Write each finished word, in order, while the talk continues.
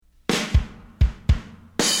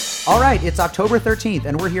All right, it's October 13th,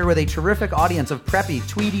 and we're here with a terrific audience of preppy,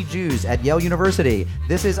 tweedy Jews at Yale University.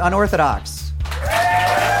 This is Unorthodox.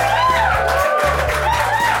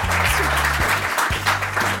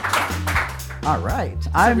 All right.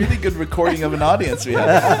 I'm a really good recording of an audience we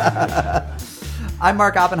have. I'm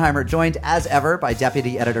Mark Oppenheimer, joined as ever by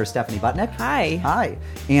Deputy Editor Stephanie Butnick. Hi. Hi.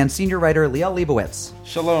 And Senior Writer Liel Leibowitz.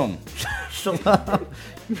 Shalom. Shalom.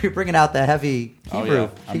 You're bringing out the heavy Hebrew.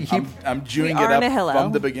 Oh, yeah. I'm Jewing We it are in a up hello.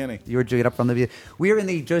 from the beginning. You were Jewing it up from the beginning. We are in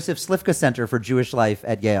the Joseph Slifka Center for Jewish Life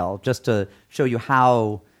at Yale, just to show you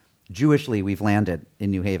how Jewishly we've landed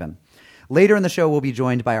in New Haven. Later in the show, we'll be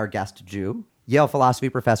joined by our guest Jew, Yale philosophy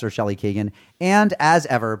professor Shelley Kagan, and as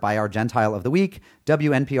ever, by our Gentile of the Week,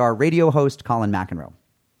 WNPR radio host Colin McEnroe.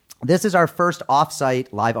 This is our first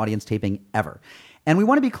off-site live audience taping ever. And we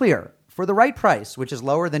want to be clear, for the right price, which is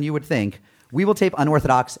lower than you would think, we will tape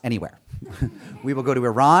Unorthodox anywhere. We will go to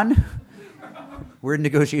Iran. We're in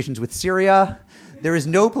negotiations with Syria. There is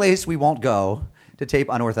no place we won't go to tape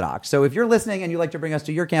Unorthodox. So if you're listening and you'd like to bring us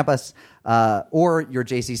to your campus or your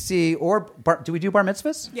JCC, or do we do bar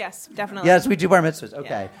mitzvahs? Yes, definitely. Yes, we do bar mitzvahs. Okay.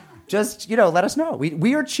 Yeah. Just, let us know.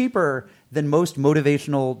 We are cheaper than most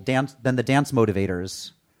motivational than the dance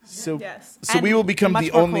motivators. So And we will become much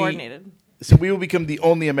the more only. coordinated. So we will become the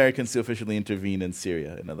only Americans to officially intervene in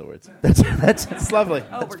Syria. In other words, That's it's lovely.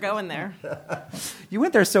 Oh, we're going there. You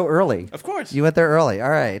went there so early. Of course. You went there early. All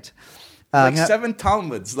right. Like 7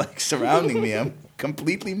 Talmuds surrounding me. I'm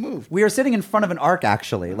completely moved. We are sitting in front of an ark,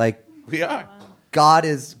 actually. Like, We are. God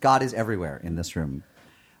is everywhere in this room.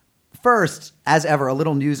 First, as ever, a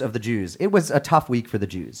little news of the Jews. It was a tough week for the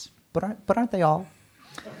Jews, but aren't they all?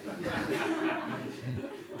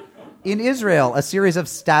 In Israel, a series of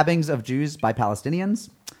stabbings of Jews by Palestinians,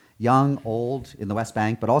 young, old, in the West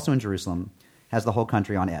Bank, but also in Jerusalem, has the whole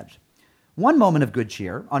country on edge. One moment of good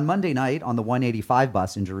cheer, on Monday night on the 185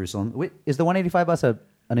 bus in Jerusalem. Is the 185 bus an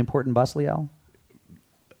important bus, Liel?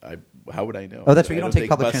 How would I know? Oh, that's right. I You don't take take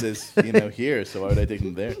public buses, here. So why would I take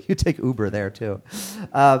them there? You take Uber there, too.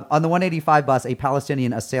 On the 185 bus, a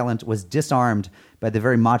Palestinian assailant was disarmed by the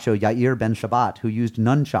very macho Yair Ben Shabbat, who used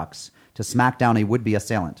nunchucks to smack down a would-be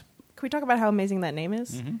assailant. Can we talk about how amazing that name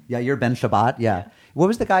is? Mm-hmm. Yair Ben Shabbat, yeah. What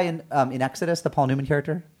was the guy in Exodus, the Paul Newman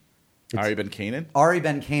character? Ari Ben Canaan. Ari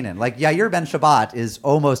Ben Canaan. Like, Yair Ben Shabbat is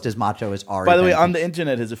almost as macho as Ari By the Ben way, on Canaan. the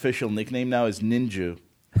internet, his official nickname now is Ninju.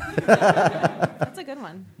 That's a good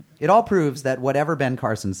one. It all proves that whatever Ben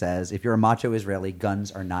Carson says, if you're a macho Israeli,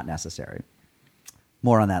 guns are not necessary.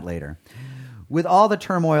 More on that later. With all the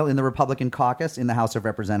turmoil in the Republican caucus in the House of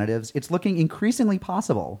Representatives, it's looking increasingly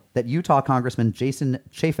possible that Utah Congressman Jason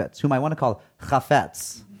Chaffetz, whom I want to call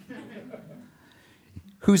Chafetz,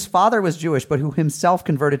 whose father was Jewish but who himself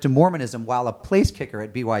converted to Mormonism while a place kicker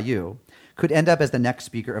at BYU, could end up as the next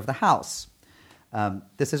Speaker of the House.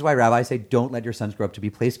 This is why rabbis say don't let your sons grow up to be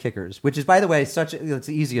place kickers, which is, by the way, it's the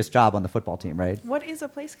easiest job on the football team, right? What is a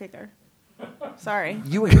place kicker? Sorry.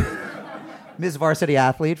 You, Ms. Varsity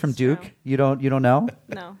Athlete from Duke, No. you don't know?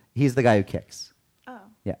 No. He's the guy who kicks. Oh.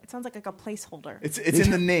 Yeah. It sounds like a placeholder. It's in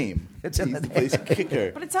the name. It's in He's the the place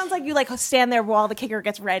kicker. But it sounds like you stand there while the kicker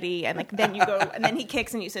gets ready, and then you go, and then he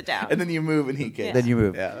kicks and you sit down. And then you move and he kicks. Then you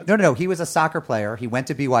move. Yeah. No. He was a soccer player. He went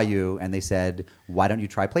to BYU, and they said, why don't you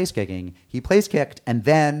try place kicking? He place kicked, and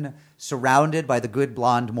then, surrounded by the good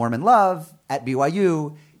blonde Mormon love at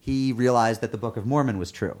BYU, he realized that the Book of Mormon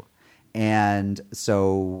was true. And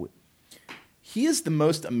so He is the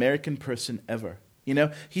most American person ever.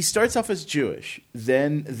 He starts off as Jewish,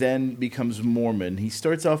 then becomes Mormon. He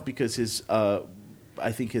starts off because his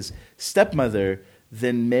stepmother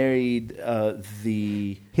then married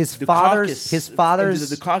the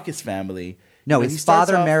Dukakis family. No, He his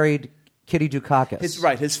starts father off- married Kitty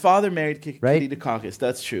Dukakis. His father married Kitty Right? Dukakis.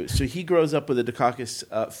 That's true. So he grows up with a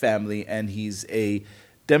Dukakis family, and he's a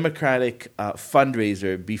Democratic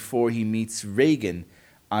fundraiser before he meets Reagan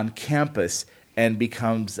on campus and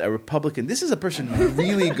becomes a Republican. This is a person who's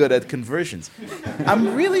really good at conversions.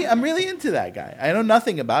 I'm really into that guy. I know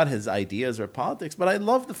nothing about his ideas or politics, but I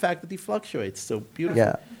love the fact that he fluctuates so beautifully.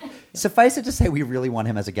 Yeah. Suffice it to say, we really want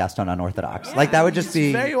him as a guest on Unorthodox. Like, that would just be...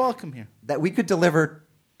 He's very welcome here. That we could deliver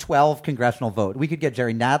 12 congressional votes. We could get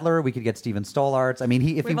Jerry Nadler. We could get Stephen Stollarz. I mean,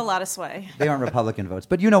 we have a lot of sway. They aren't Republican votes,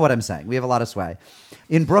 but you know what I'm saying. We have a lot of sway.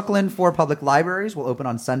 In Brooklyn, 4 public libraries will open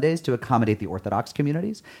on Sundays to accommodate the Orthodox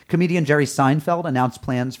communities. Comedian Jerry Seinfeld announced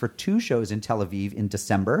plans for 2 shows in Tel Aviv in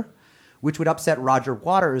December, which would upset Roger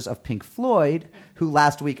Waters of Pink Floyd, who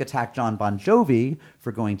last week attacked John Bon Jovi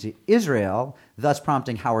for going to Israel, thus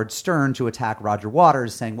prompting Howard Stern to attack Roger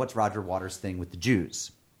Waters, saying, what's Roger Waters' thing with the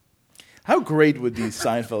Jews? How great would these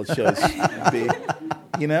Seinfeld shows be?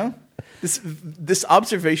 this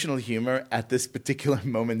observational humor at this particular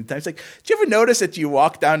moment in time. It's like, do you ever notice that you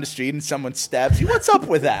walk down the street and someone stabs you? What's up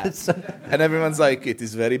with that? And everyone's like, it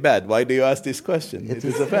is very bad. Why do you ask this question? It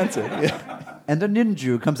is offensive. Yeah. And a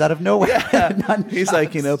ninja comes out of nowhere. Yeah. He's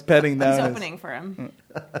like, petting down. He's opening for him.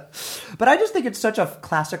 But I just think it's such a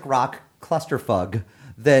classic rock clusterfuck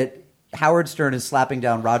that Howard Stern is slapping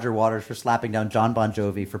down Roger Waters for slapping down John Bon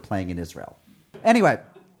Jovi for playing in Israel. Anyway,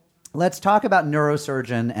 let's talk about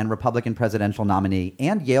neurosurgeon and Republican presidential nominee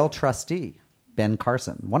and Yale trustee, Ben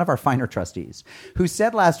Carson, one of our finer trustees, who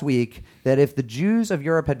said last week that if the Jews of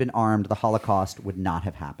Europe had been armed, the Holocaust would not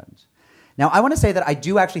have happened. Now, I want to say that I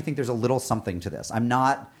do actually think there's a little something to this. I'm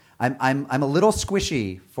a little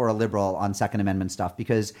squishy for a liberal on Second Amendment stuff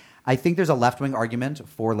because I think there's a left-wing argument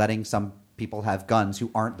for letting some people have guns who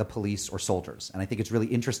aren't the police or soldiers. And I think it's really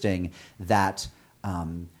interesting that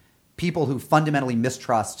people who fundamentally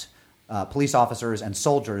mistrust police officers and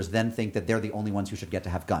soldiers then think that they're the only ones who should get to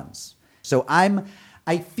have guns. So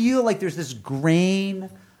I feel like there's this grain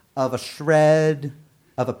of a shred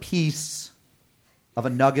of a piece of a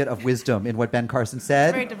nugget of wisdom in what Ben Carson said.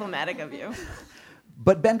 It's very diplomatic of you.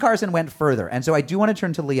 But Ben Carson went further. And so I do want to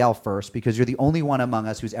turn to Liel first because you're the only one among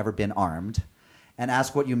us who's ever been armed, and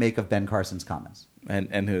ask what you make of Ben Carson's comments.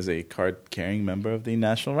 And who's a card-carrying member of the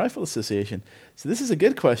National Rifle Association. So this is a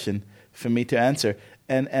good question for me to answer.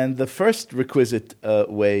 And the first requisite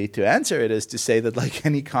way to answer it is to say that, like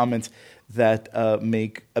any comments that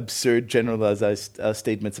make absurd generalized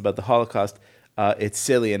statements about the Holocaust, it's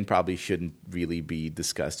silly and probably shouldn't really be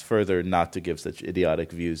discussed further, not to give such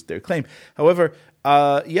idiotic views their claim. However,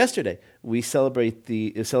 yesterday we celebrated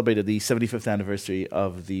the 75th anniversary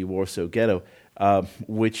of the Warsaw Ghetto,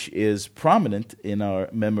 which is prominent in our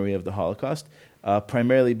memory of the Holocaust,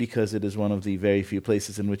 primarily because it is one of the very few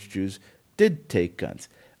places in which Jews did take guns.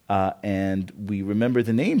 And we remember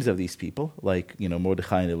the names of these people, like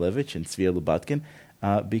Mordechai Nilevich and Tzvi Lubatkin,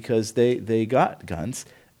 because they got guns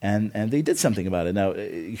and they did something about it. Now,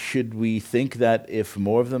 should we think that if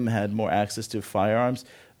more of them had more access to firearms,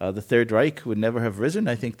 the Third Reich would never have risen?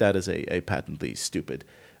 I think that is a patently stupid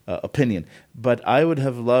opinion. But I would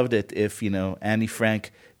have loved it if Annie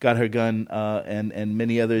Frank got her gun and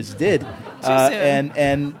many others did,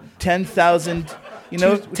 and 10,000.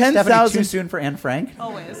 10,000. Too soon for Anne Frank?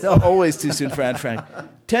 Always. Always too soon for Anne Frank.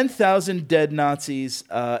 10,000 dead Nazis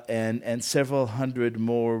and several hundred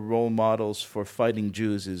more role models for fighting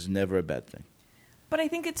Jews is never a bad thing. But I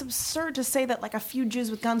think it's absurd to say that a few Jews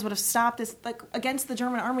with guns would have stopped this against the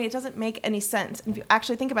German army. It doesn't make any sense. And if you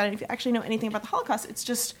actually think about it, if you actually know anything about the Holocaust, it's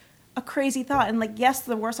just a crazy thought. And yes,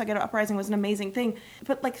 the Warsaw Ghetto Uprising was an amazing thing,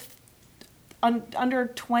 but under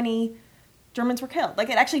 20 Germans were killed. It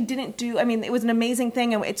actually didn't do. I mean, it was an amazing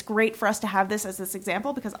thing, and it's great for us to have this as this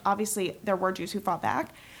example because obviously there were Jews who fought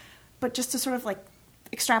back. But just to sort of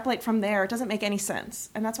extrapolate from there, it doesn't make any sense,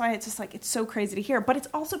 and that's why it's just it's so crazy to hear. But it's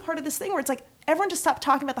also part of this thing where it's everyone just stop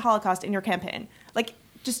talking about the Holocaust in your campaign.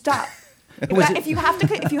 Just stop. If you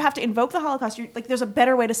have to invoke the Holocaust, there's a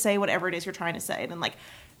better way to say whatever it is you're trying to say than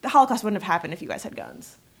the Holocaust wouldn't have happened if you guys had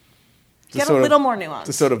guns. Get a little more nuance.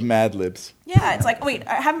 The sort of Mad Libs. Yeah, it's wait,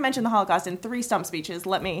 I haven't mentioned the Holocaust in 3 stump speeches.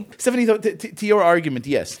 Let me. Stephanie, to your argument,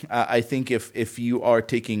 yes. I think if you are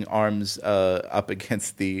taking arms up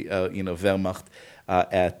against the Wehrmacht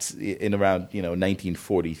in around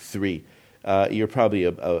 1943, you're probably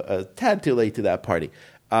a tad too late to that party.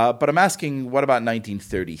 But I'm asking, what about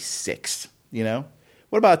 1936?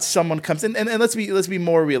 What about someone comes in, and let's be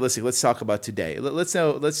more realistic. Let's talk about today.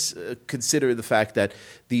 Let's consider the fact that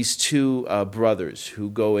these two brothers who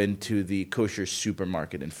go into the kosher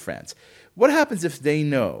supermarket in France. What happens if they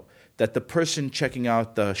know that the person checking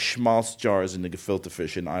out the schmaltz jars in the gefilte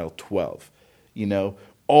fish in aisle 12,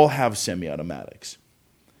 all have semi-automatics?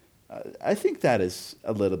 I think that is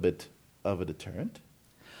a little bit of a deterrent.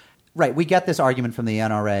 Right. We get this argument from the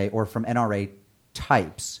NRA or from NRA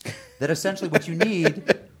types that essentially what you need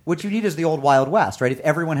is the old Wild West, right? If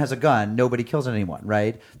everyone has a gun, nobody kills anyone,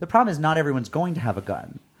 right? The problem is not everyone's going to have a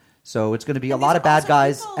gun. So it's going to be a lot of bad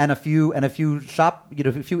guys and a few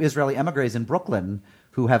Israeli emigres in Brooklyn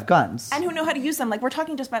who have guns. And who know how to use them. We're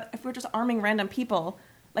talking just about if we're just arming random people,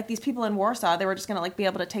 these people in Warsaw, they were just going to be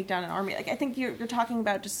able to take down an army. I think you're talking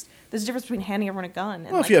about just there's a difference between handing everyone a gun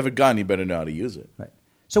and if you have a gun, you better know how to use it. Right.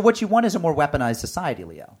 So what you want is a more weaponized society,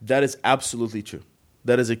 Leo. That is absolutely true.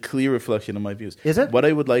 That is a clear reflection of my views. Is it? What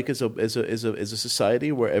I would like is a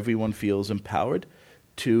society where everyone feels empowered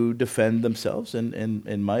to defend themselves. And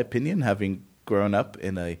in my opinion, having grown up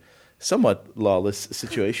in a somewhat lawless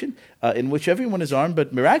situation in which everyone is armed,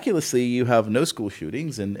 but miraculously you have no school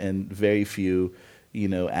shootings and very few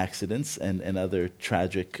accidents and other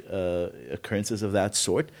tragic occurrences of that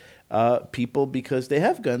sort, people, because they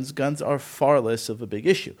have guns are far less of a big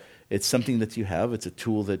issue. It's something that you have. It's a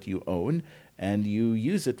tool that you own, and you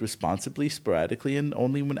use it responsibly, sporadically, and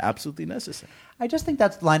only when absolutely necessary. I just think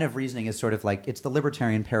that line of reasoning is sort of like, it's the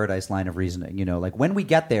libertarian paradise line of reasoning. Like when we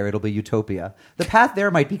get there, it'll be utopia. The path there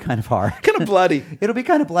might be kind of hard. Kind of bloody. It'll be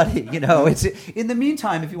kind of bloody. It's in the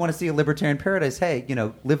meantime, if you want to see a libertarian paradise, hey,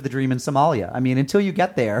 live the dream in Somalia. I mean, until you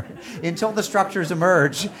get there, until the structures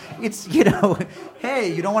emerge, it's,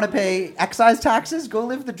 hey, you don't want to pay excise taxes? Go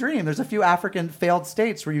live the dream. There's a few African failed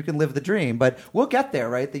states where you can live the dream, but we'll get there,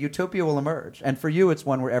 right? The utopia will emerge. And for you, it's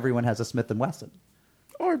one where everyone has a Smith & Wesson.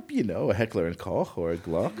 Or, a Heckler and Koch or a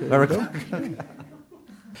Glock.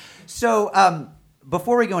 So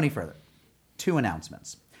before we go any further, 2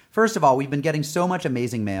 announcements. First of all, we've been getting so much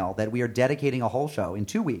amazing mail that we are dedicating a whole show in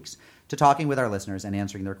 2 weeks to talking with our listeners and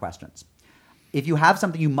answering their questions. If you have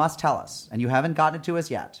something you must tell us and you haven't gotten it to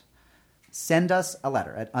us yet, send us a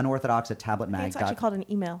letter at unorthodox@tabletmag.com. It's actually called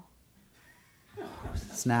an email.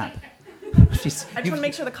 Snap. I just want to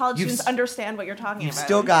make sure the college students understand what you're talking You've about.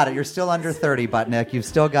 still got it. You're still under 30, Butnick. You've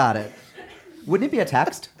still got it. Wouldn't it be a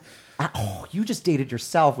text? Oh, you just dated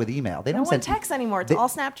yourself with email. They No don't one send texts anymore. It's all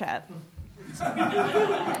Snapchat.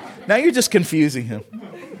 Now you're just confusing him.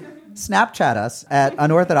 Snapchat us at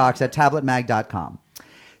unorthodox@tabletmag.com.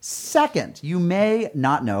 Second, you may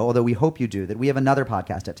not know, although we hope you do, that we have another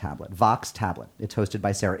podcast at Tablet, Vox Tablet. It's hosted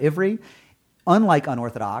by Sarah Ivry. Unlike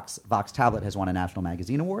Unorthodox, Vox Tablet has won a National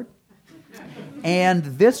Magazine Award. And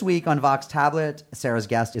this week on Vox Tablet, Sarah's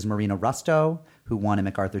guest is Marina Rusto, who won a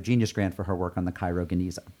MacArthur Genius Grant for her work on the Cairo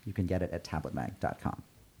Geniza. You can get it at tabletmag.com.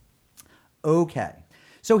 Okay.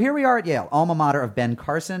 So here we are at Yale, alma mater of Ben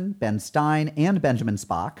Carson, Ben Stein, and Benjamin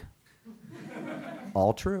Spock.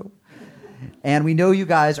 All true. And we know you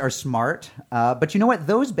guys are smart, but you know what?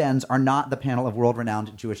 Those Bens are not the panel of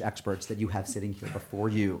world-renowned Jewish experts that you have sitting here before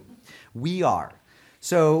you. We are.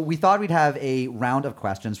 So we thought we'd have a round of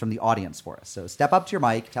questions from the audience for us. So step up to your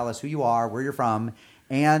mic, tell us who you are, where you're from,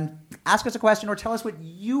 and ask us a question or tell us what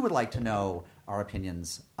you would like to know our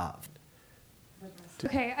opinions of.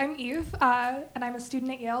 Okay, I'm Eve, and I'm a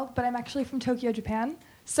student at Yale, but I'm actually from Tokyo, Japan.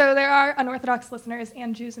 So there are unorthodox listeners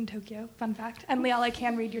and Jews in Tokyo, fun fact. And Liel, I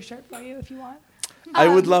can read your shirt for you if you want. I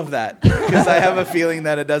would love that, because I have a feeling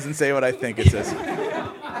that it doesn't say what I think it says.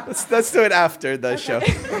 Let's do it after the show,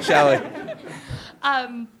 shall we?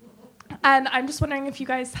 And I'm just wondering if you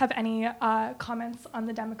guys have any comments on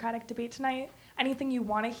the Democratic debate tonight. Anything you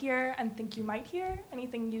want to hear and think you might hear?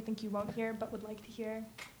 Anything you think you won't hear but would like to hear?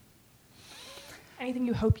 Anything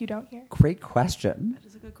you hope you don't hear? Great question. That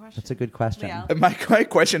is a good question. That's a good question. Yeah. My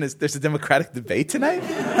question is, there's a Democratic debate tonight?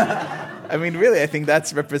 I mean, really, I think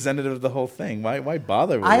that's representative of the whole thing. Why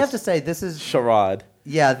bother with I this have to say, this is... charade?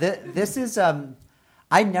 Yeah, this is...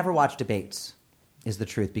 I never watch debates, is the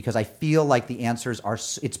truth, because I feel like the answers are...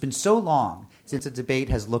 It's been so long since a debate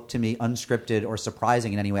has looked to me unscripted or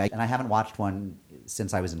surprising in any way, and I haven't watched one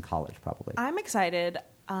since I was in college, probably. I'm excited.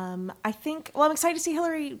 I'm excited to see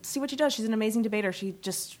Hillary, see what she does. She's an amazing debater.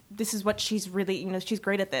 This is what she's really, she's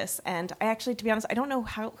great at this. And I actually, to be honest, I don't know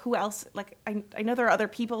who else, I know there are other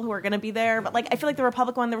people who are going to be there, but I feel like the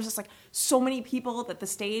Republican one, there was just so many people that the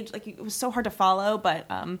stage, it was so hard to follow. But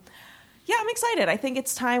yeah, I'm excited. I think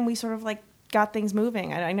it's time we sort of got things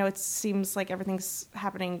moving. I know it seems like everything's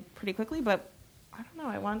happening pretty quickly, but I don't know.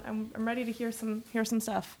 I'm ready to hear some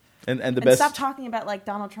stuff. And And best stop talking about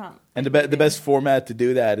Donald Trump. and the best format to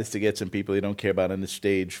do that is to get some people you don't care about on the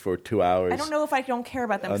stage for 2 hours. I don't know if I don't care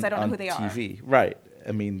about them because I don't know who they are. TV. Right.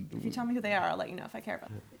 I mean, If you tell me who they are, I'll let you know if I care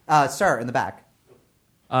about them. Sir, in the back.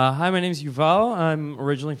 Hi, my name is Yuval. I'm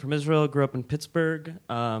originally from Israel, grew up in Pittsburgh.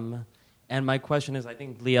 And my question is, I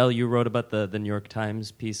think, Liel, you wrote about the New York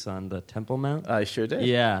Times piece on the Temple Mount. I sure did.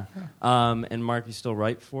 Yeah. And Mark, you still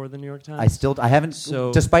write for the New York Times? I haven't,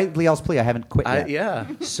 So- despite Liel's plea, I haven't quit yet. Yeah.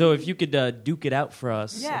 So if you could duke it out for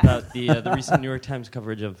us Yeah. about the recent New York Times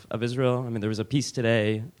coverage of Israel. I mean, there was a piece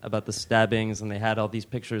today about the stabbings, and they had all these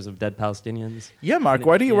pictures of dead Palestinians. Yeah, Mark,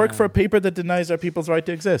 why do you work Yeah. for a paper that denies our people's right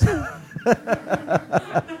to exist?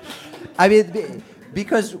 I mean,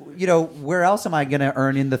 because, where else am I going to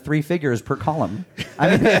earn in the 3 figures per column?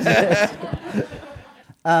 I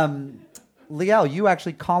mean, Liel, you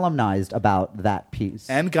actually columnized about that piece.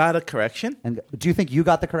 And got a correction? And do you think you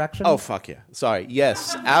got the correction? Oh, fuck yeah. Sorry.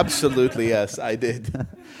 Yes, absolutely yes, I did.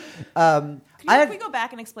 Can we go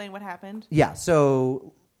back and explain what happened? Yeah,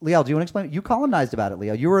 so, Liel, do you want to explain? You columnized about it,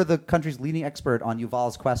 Liel. You were the country's leading expert on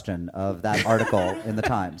Yuval's question of that article in the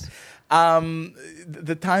Times.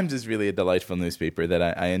 The Times is really a delightful newspaper that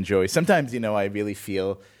I enjoy. Sometimes, I really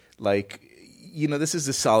feel like this is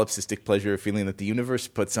a solipsistic pleasure of feeling that the universe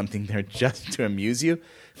put something there just to amuse you.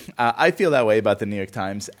 I feel that way about the New York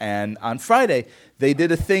Times. And on Friday, they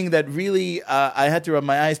did a thing that really I had to rub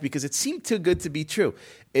my eyes because it seemed too good to be true.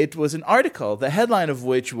 It was an article, the headline of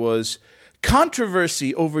which was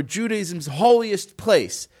 "Controversy Over Judaism's Holiest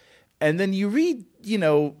Place." And then you read,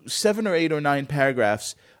 7 or 8 or 9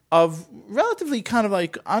 paragraphs of relatively kind of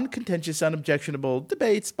like uncontentious, unobjectionable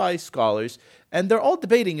debates by scholars. And they're all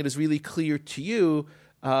debating it is really clear to you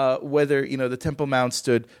whether, the Temple Mount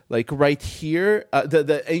stood like right here,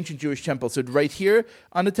 the ancient Jewish temple stood right here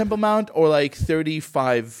on the Temple Mount or like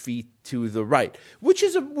 35 feet to the right, which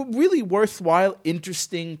is a really worthwhile,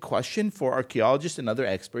 interesting question for archaeologists and other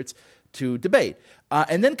experts to debate.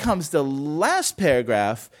 And then comes the last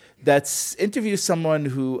paragraph that interviews someone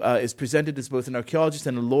who is presented as both an archaeologist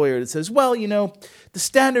and a lawyer that says, well, the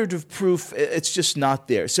standard of proof, it's just not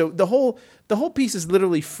there. So the whole piece is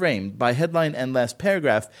literally framed by headline and last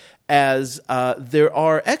paragraph as there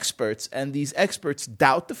are experts, and these experts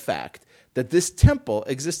doubt the fact that this temple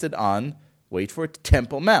existed on, wait for it,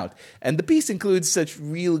 Temple Mount. And the piece includes such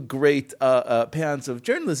real great pans of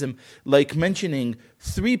journalism, like mentioning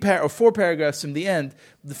 4 paragraphs from the end,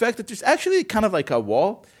 the fact that there's actually kind of like a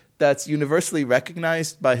wall that's universally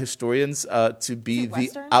recognized by historians to be the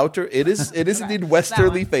Western? outer. It is indeed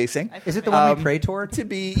westerly facing. Is it the one we pray toward? To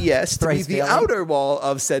be the failing? outer wall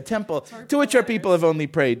of said temple, to which our people have only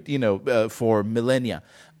prayed, for millennia.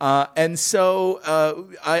 And so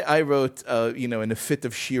I wrote, in a fit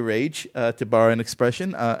of sheer rage, to borrow an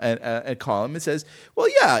expression, a column. It says, well,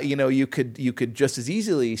 yeah, you could just as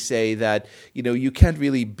easily say that, you can't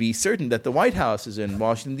really be certain that the White House is in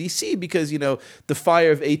Washington, D.C. because, the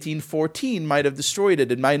fire of 1814 might have destroyed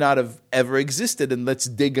it. It might not have ever existed, and let's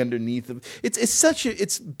dig underneath.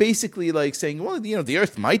 It's basically like saying, well, the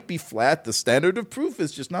earth might be flat. The standard of proof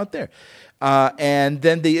is just not there. And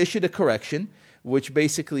then they issued a correction, which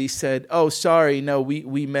basically said, oh, sorry, no,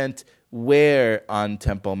 we meant where on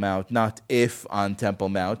Temple Mount, not if on Temple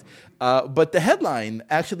Mount. But the headline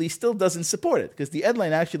actually still doesn't support it, because the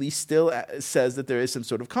headline actually still says that there is some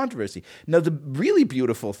sort of controversy. Now, the really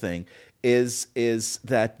beautiful thing is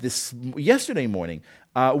that yesterday morning,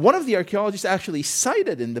 one of the archaeologists actually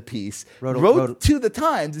cited in the piece, wrote to the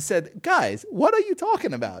Times and said, guys, what are you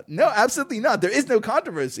talking about? No, absolutely not. There is no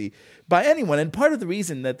controversy by anyone. And part of the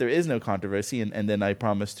reason that there is no controversy, and then I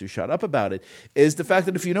promise to shut up about it, is the fact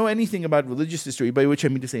that if you know anything about religious history, by which I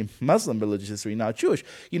mean to say Muslim religious history, not Jewish,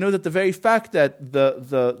 you know that the very fact that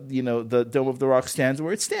the Dome of the Rock stands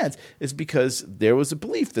where it stands is because there was a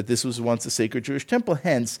belief that this was once a sacred Jewish temple,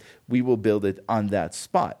 hence we will build it on that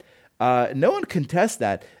spot. No one contests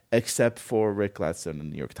that except for Rick Gladstone in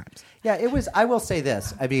the New York Times. Yeah, it was. I will say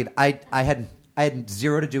this. I mean, I had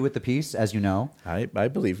zero to do with the piece, as you know. I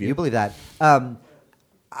believe you. You believe that.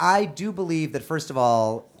 I do believe that, first of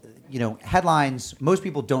all, headlines, most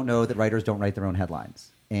people don't know that writers don't write their own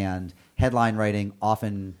headlines. And headline writing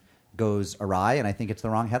often goes awry, and I think it's the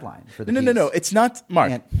wrong headline for the piece. No. It's not,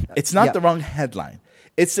 Mark. It's not the wrong headline.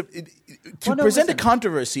 It's present a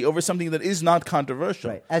controversy over something that is not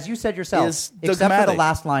controversial. Right. As you said yourself, except dogmatic. for the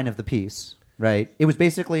last line of the piece, right? It was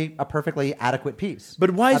basically a perfectly adequate piece.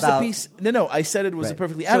 But why is the piece... No, I said it was a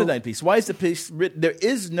perfectly adequate piece. Why is the piece written? There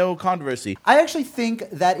is no controversy. I actually think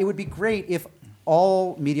that it would be great if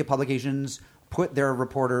all media publications made their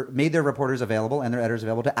reporters available and their editors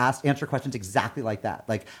available to answer questions exactly like that.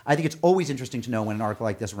 Like, I think it's always interesting to know when an article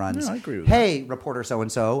like this runs. No, I agree with hey, reporter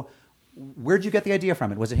so-and-so, where'd you get the idea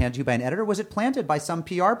from it? Was it handed to you by an editor? Was it planted by some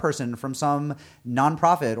PR person from some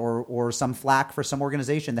nonprofit or some flack for some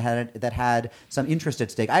organization that had some interest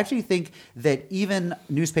at stake? I actually think that even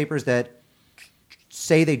newspapers that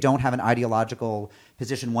say they don't have an ideological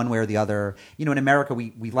position one way or the other, in America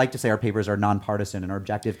we like to say our papers are nonpartisan and are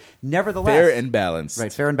objective. Nevertheless, fair and balanced.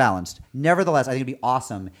 Right, fair and balanced. Nevertheless, I think it'd be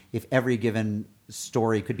awesome if every given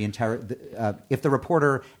story could be if the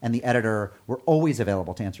reporter and the editor were always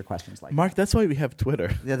available to answer questions like Mark, that's why we have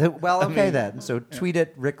Twitter. Yeah, well, okay then. So tweet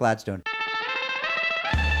at Rick Gladstone.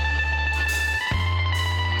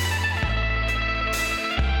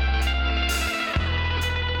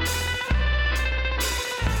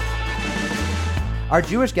 Our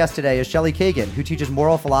Jewish guest today is Shelley Kagan, who teaches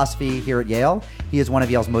moral philosophy here at Yale. He is one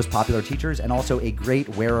of Yale's most popular teachers and also a great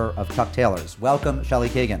wearer of Chuck Taylors. Welcome, Shelley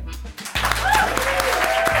Kagan.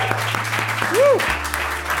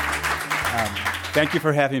 Thank you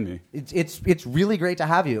for having me. It's really great to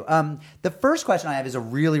have you. The first question I have is a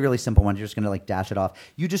really, really simple one. You're just going to dash it off.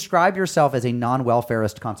 You describe yourself as a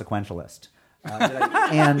non-welfarist consequentialist.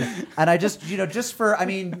 And I just,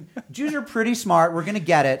 Jews are pretty smart. We're going to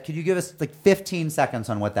get it. Could you give us 15 seconds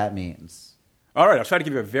on what that means? All right, I'll try to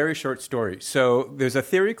give you a very short story. So there's a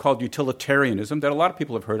theory called utilitarianism that a lot of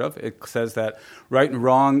people have heard of. It says that right and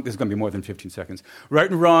wrong, this is going to be more than 15 seconds, right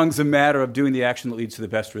and wrong is a matter of doing the action that leads to the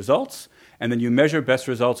best results, and then you measure best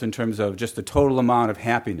results in terms of just the total amount of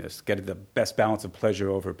happiness, getting the best balance of pleasure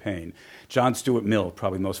over pain. John Stuart Mill,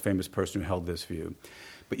 probably the most famous person who held this view.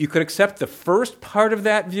 But you could accept the first part of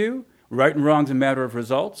that view, right and wrong is a matter of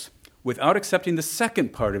results, without accepting the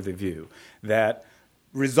second part of the view, that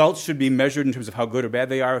results should be measured in terms of how good or bad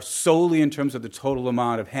they are solely in terms of the total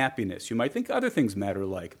amount of happiness. You might think other things matter,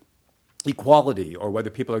 like equality or whether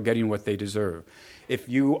people are getting what they deserve. If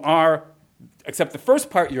you accept the first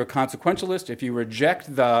part, you're a consequentialist. If you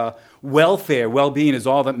reject the welfare, well-being is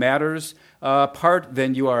all that matters part,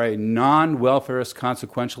 then you are a non-welfarist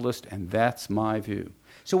consequentialist, and that's my view.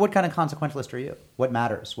 So what kind of consequentialist are you? What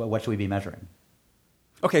matters? What should we be measuring?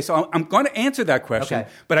 Okay, so I'm going to answer that question,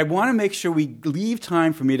 but I want to make sure we leave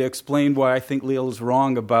time for me to explain why I think Liel is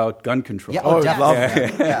wrong about gun control. Yeah,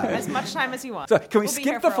 definitely. As much time as you want. So can we We'll be skip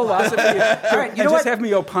here the for a while. philosophy and just have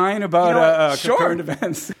me opine about current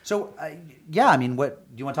events? So, I mean, do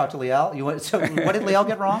you want to talk to Liel? So what did Liel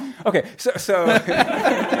get wrong? Okay,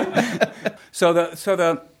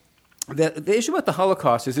 The issue about the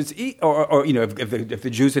Holocaust is if the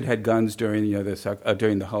Jews had guns during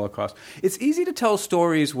during the Holocaust, it's easy to tell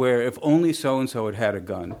stories where if only so and so had a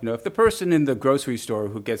gun. If the person in the grocery store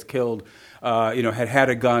who gets killed, had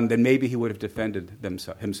a gun, then maybe he would have defended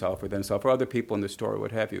himself or other people in the store, or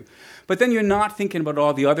what have you. But then you're not thinking about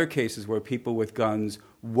all the other cases where people with guns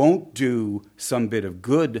won't do some bit of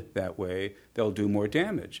good that way. They'll do more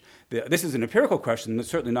damage. This is an empirical question. It's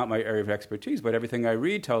certainly not my area of expertise, but everything I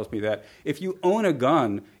read tells me that if you own a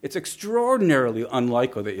gun, it's extraordinarily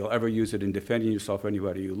unlikely that you'll ever use it in defending yourself or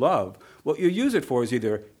anybody you love. What you use it for is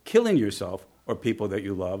either killing yourself or people that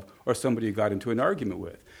you love or somebody you got into an argument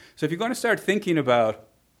with. So if you're going to start thinking about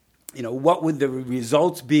what would the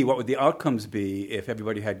results be, what would the outcomes be if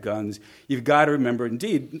everybody had guns, you've got to remember,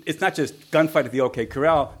 indeed, it's not just gunfight at the OK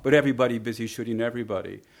Corral, but everybody busy shooting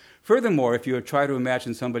everybody. Furthermore, if you try to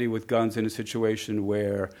imagine somebody with guns in a situation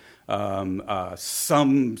where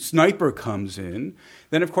some sniper comes in,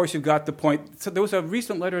 then of course you've got the point. So there was a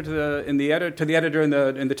recent letter to the editor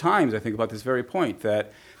in the Times, I think, about this very point,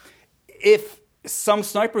 that if some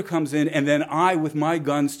sniper comes in and then I, with my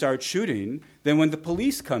gun, start shooting, then when the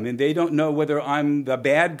police come in, they don't know whether I'm the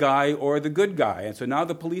bad guy or the good guy. And so now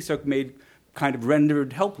the police are kind of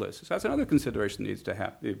rendered helpless. So that's another consideration that needs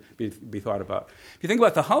to be thought about. If you think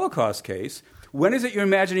about the Holocaust case, when is it you're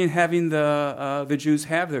imagining having the Jews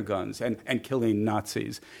have their guns and killing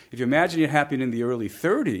Nazis? If you imagine it happening in the early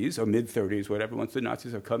 30s or mid-30s, whatever, once the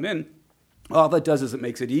Nazis have come in, all that does is it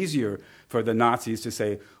makes it easier for the Nazis to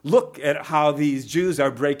say, look at how these Jews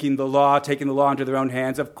are breaking the law, taking the law into their own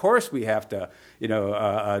hands. Of course we have to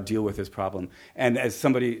deal with this problem. And as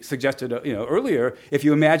somebody suggested earlier, if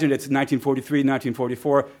you imagine it's 1943,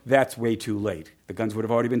 1944, that's way too late. The guns would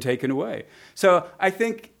have already been taken away. So I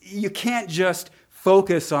think you can't just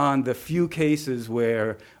focus on the few cases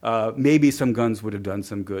where maybe some guns would have done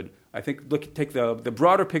some good. I think take the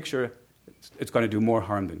broader picture, it's going to do more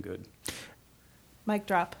harm than good. Mic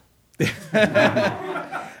drop.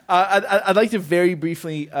 I'd like to very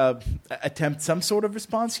briefly attempt some sort of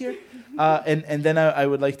response here, and then I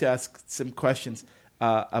would like to ask some questions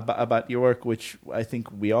about your work, which I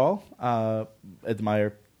think we all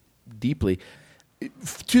admire deeply.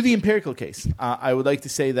 To the empirical case, I would like to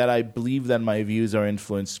say that I believe that my views are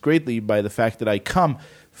influenced greatly by the fact that I come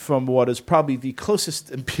from what is probably the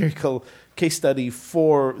closest empirical case study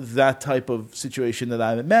for that type of situation that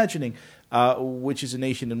I'm imagining, which is a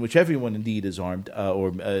nation in which everyone indeed is armed,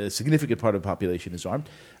 or a significant part of the population is armed.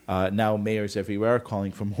 Now mayors everywhere are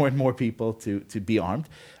calling for more and more people to be armed.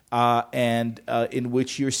 And in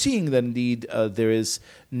which you're seeing that indeed there is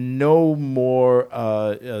no more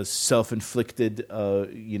self-inflicted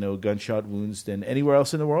gunshot wounds than anywhere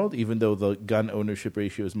else in the world, even though the gun ownership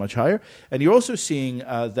ratio is much higher. And you're also seeing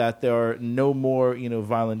that there are no more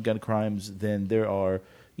violent gun crimes than there are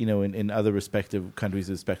in other respective countries,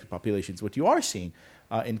 respective populations. What you are seeing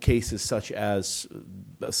in cases such as,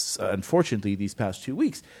 unfortunately, these past 2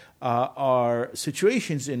 weeks, are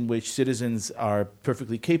situations in which citizens are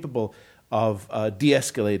perfectly capable of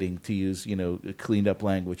de-escalating, to use cleaned up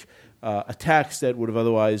language, attacks that would have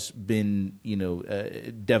otherwise been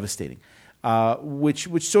devastating.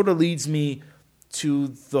 Which sort of leads me to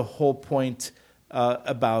the whole point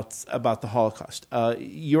about the Holocaust.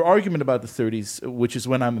 Your argument about the 30s, which is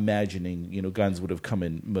when I'm imagining guns would have come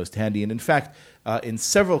in most handy, and in fact, in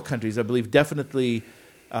several countries, I believe definitely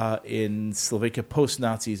in Slovakia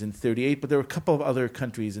post-Nazis in 1938, but there were a couple of other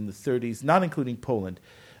countries in the 1930s, not including Poland,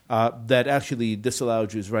 that actually disallowed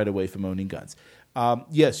Jews right away from owning guns.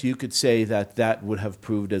 Yes, you could say that would have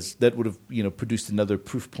produced another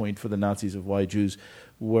proof point for the Nazis of why Jews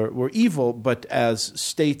were evil. But as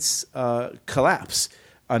states collapse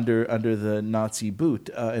under the Nazi boot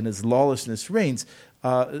and as lawlessness reigns,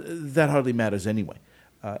 that hardly matters anyway.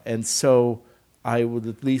 And so I would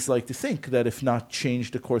at least like to think that if not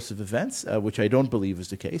changed the course of events, which I don't believe is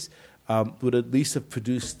the case, would at least have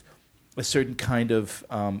produced a certain kind of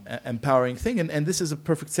empowering thing. And this is a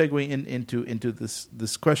perfect segue into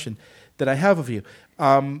this question that I have of you.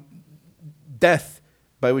 Death,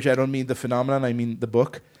 by which I don't mean the phenomenon, I mean the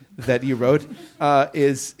book that you wrote,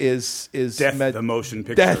 is Death, the motion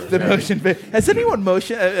picture. Death, the motion picture. Has anyone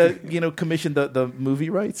commissioned the movie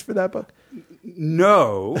rights for that book?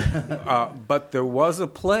 No, but there was a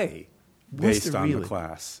play based on really? the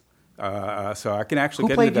class. So I can actually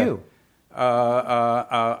Who get into played that. you?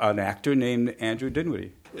 An actor named Andrew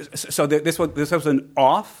Dinwiddie. So this was an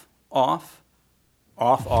off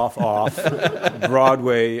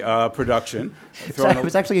Broadway production. It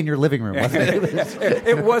was actually in your living room, wasn't it?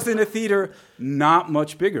 It was in a theater not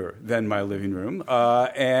much bigger than my living room,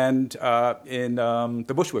 and in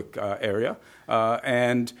the Bushwick area,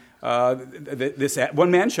 and this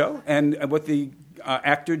one-man show. And what the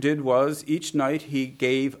actor did was each night he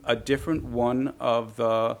gave a different one of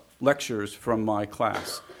the lectures from my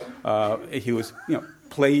class. He was,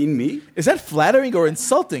 playing me. Is that flattering or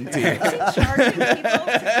insulting to you? Charging people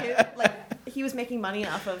to give, he was making money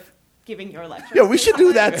off of giving your lecture. Yeah, we should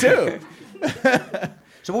do that too.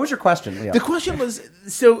 So what was your question, Leo? The question was,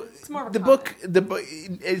 so more of a the book,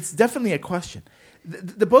 it's definitely a question.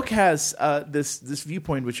 The book has this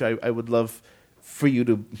viewpoint, which I would love for you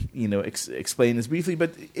to explain this briefly,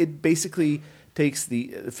 but it basically takes the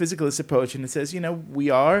physicalist approach and it says, we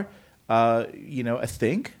are a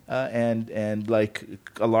thing, and like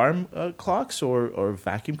alarm clocks or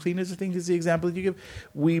vacuum cleaners, I think is the example that you give.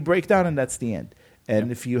 We break down and that's the end.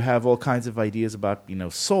 And if you have all kinds of ideas about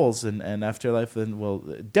souls and afterlife,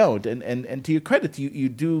 then don't. And to your credit, you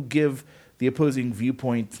do give the opposing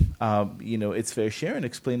viewpoint its fair share and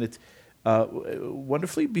explain it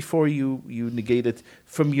wonderfully before you negate it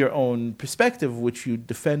from your own perspective, which you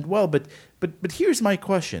defend well. But here's my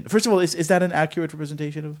question. First of all, is that an accurate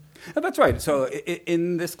representation of? That's right. So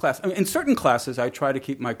in this class, in certain classes, I try to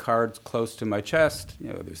keep my cards close to my chest.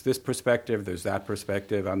 There's this perspective, there's that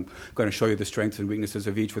perspective. I'm going to show you the strengths and weaknesses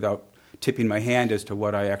of each without tipping my hand as to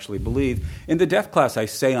what I actually believe. In the death class, I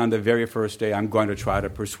say on the very first day, I'm going to try to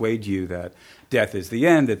persuade you that death is the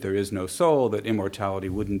end, that there is no soul, that immortality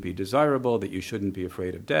wouldn't be desirable, that you shouldn't be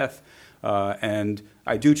afraid of death. And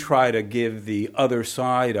I do try to give the other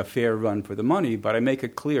side a fair run for the money, but I make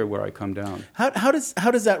it clear where I come down. How does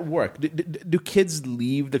that work? Do kids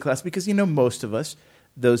leave the class? Because most of us,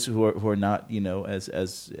 those who are not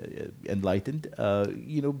as enlightened,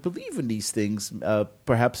 believe in these things,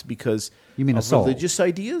 perhaps because you mean of a soul. Religious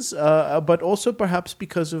ideas, but also perhaps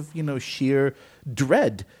because of sheer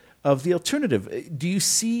dread of the alternative. Do you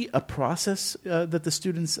see a process that the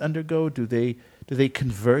students undergo? Do they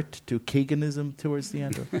convert to Kaganism towards the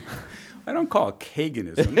end? I don't call it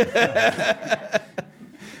Kaganism.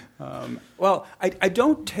 Well, I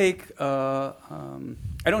don't take.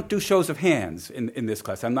 I don't do shows of hands in this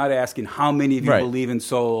class. I'm not asking how many of you believe in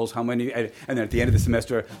souls, how many, and then at the end of the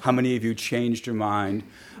semester, how many of you changed your mind.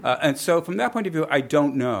 And so from that point of view, I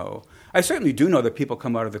don't know. I certainly do know that people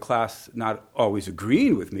come out of the class not always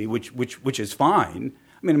agreeing with me, which is fine.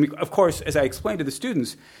 I mean, of course, as I explained to the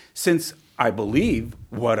students, since I believe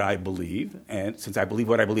what I believe, and since I believe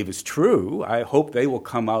what I believe is true, I hope they will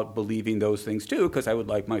come out believing those things too, because I would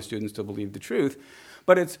like my students to believe the truth.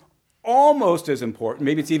 But it's almost as important,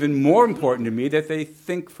 maybe it's even more important to me, that they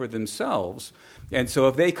think for themselves. And so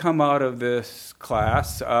if they come out of this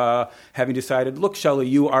class having decided, look, Shelley,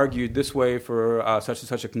 you argued this way for such and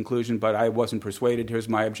such a conclusion, but I wasn't persuaded, here's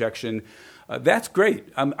my objection, that's great.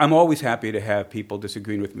 I'm always happy to have people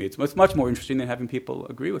disagreeing with me. It's much more interesting than having people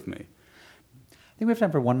agree with me. I think we have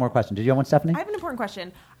time for one more question. Did you have one, Stephanie? I have an important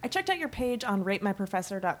question. I checked out your page on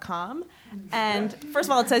ratemyprofessor.com, and first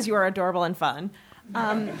of all, it says you are adorable and fun.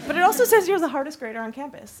 But it also says you're the hardest grader on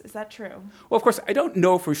campus. Is that true? Well, of course, I don't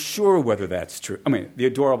know for sure whether that's true. I mean, the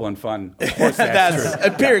adorable and fun, of course that's true.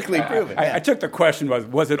 Empirically proven. I took the question,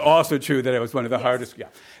 was it also true that it was one of the hardest?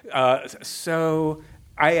 Yeah. So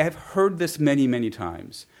I have heard this many, many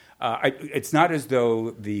times. It's not as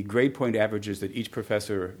though the grade point averages that each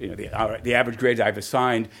professor, the average grades I've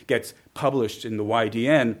assigned gets published in the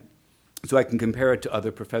YDN. so I can compare it to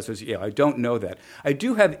other professors at Yale. I don't know that. I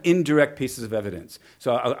do have indirect pieces of evidence,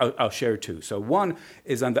 so I'll share two. So one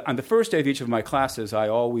is on the first day of each of my classes, I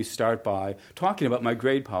always start by talking about my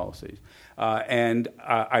grade policies. And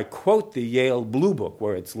I quote the Yale Blue Book,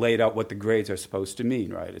 where it's laid out what the grades are supposed to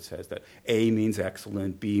mean, right? It says that A means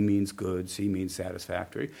excellent, B means good, C means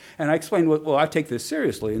satisfactory. And I explain, well, I take this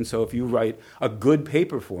seriously, and so if you write a good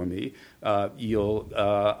paper for me, you'll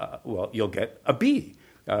get a B.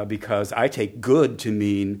 Because I take good to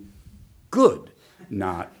mean good,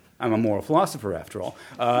 not I'm a moral philosopher after all.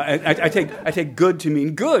 I take good to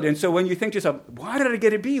mean good, and so when you think to yourself, why did I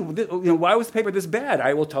get a B? Why was the paper this bad?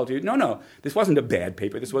 I will tell you, no, this wasn't a bad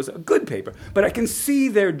paper. This was a good paper. But I can see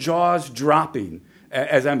their jaws dropping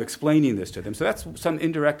as I'm explaining this to them. So that's some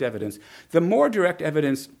indirect evidence. The more direct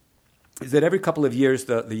evidence is that every couple of years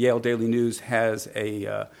the Yale Daily News has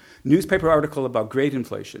a newspaper article about grade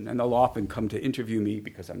inflation, and they'll often come to interview me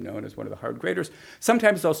because I'm known as one of the hard graders.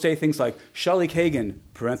 Sometimes they'll say things like, Shelley Kagan,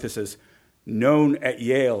 parenthesis, known at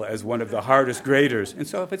Yale as one of the hardest graders. And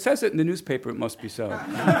so if it says it in the newspaper, it must be so.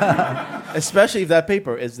 Especially if that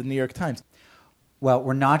paper is the New York Times. Well,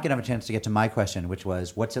 we're not going to have a chance to get to my question, which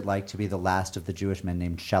was, what's it like to be the last of the Jewish men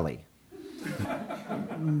named Shelley?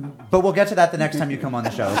 But we'll get to that the next time you come on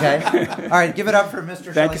the show, okay? All right, give it up for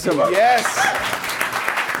Mr. Thank you so much. Yes.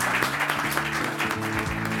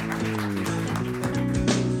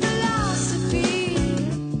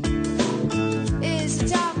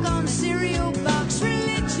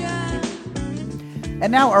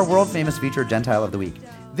 And now our world-famous feature, Gentile of the Week.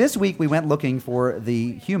 This week we went looking for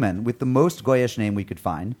the human with the most Goyish name we could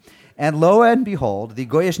find. And lo and behold, the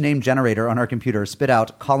Goyish name generator on our computer spit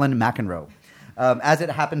out Colin McEnroe. As it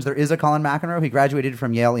happens, there is a Colin McEnroe. He graduated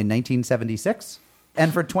from Yale in 1976.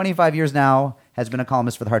 And for 25 years now has been a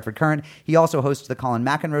columnist for the Hartford Courant. He also hosts the Colin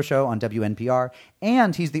McEnroe Show on WNPR.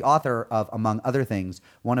 And he's the author of, among other things,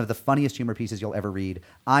 one of the funniest humor pieces you'll ever read,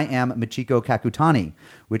 I Am Michiko Kakutani,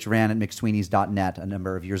 which ran at McSweeney's.net a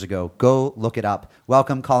number of years ago. Go look it up.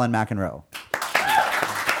 Welcome, Colin McEnroe.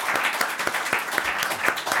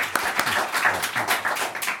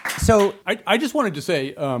 So I just wanted to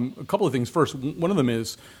say a couple of things. First, one of them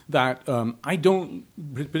is that I don't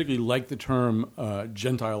particularly like the term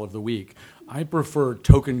Gentile of the Week. I prefer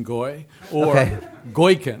token goy or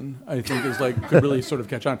goykin. I think is could really sort of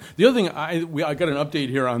catch on. The other thing, I got an update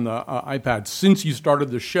here on the iPad. Since you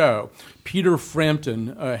started the show, Peter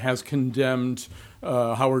Frampton has condemned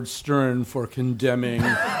Howard Stern for condemning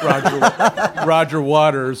Roger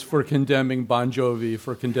Waters for condemning Bon Jovi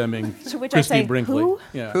for condemning Christy Brinkley. Who?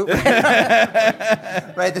 Yeah.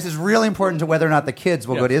 Right, this is really important to whether or not the kids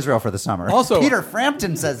will go to Israel for the summer. Also, Peter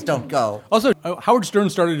Frampton says don't go. Also, Howard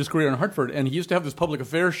Stern started his career in Hartford, and he used to have this public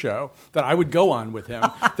affairs show that I would go on with him.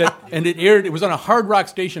 And it was on a hard rock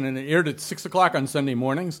station, and it aired at 6 o'clock on Sunday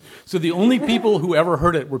mornings. So the only people who ever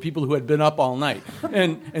heard it were people who had been up all night.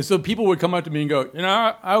 And so people would come up to me and go,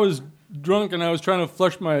 I was drunk and I was trying to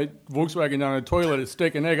flush my Volkswagen down a toilet at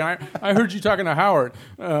Steak and Egg. I heard you talking to Howard.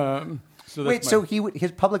 So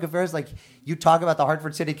his public affairs, you talk about the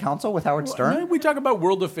Hartford City Council with Howard Stern? No, we talk about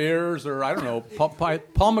world affairs, or I don't know,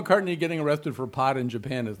 Paul McCartney getting arrested for pot in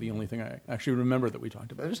Japan is the only thing I actually remember that we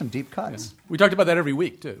talked about. There's some deep cuts. Yeah. We talked about that every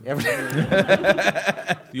week, too.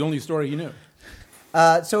 The only story he knew.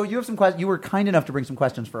 So you have some questions. You were kind enough to bring some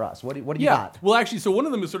questions for us. What do you got? Well, actually, so one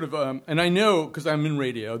of them is sort of, and I know because I'm in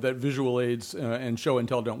radio that visual aids and show and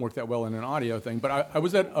tell don't work that well in an audio thing. But I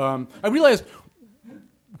was at, I realized,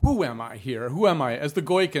 who am I here? Who am I as the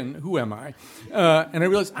Goykin? Who am I? And I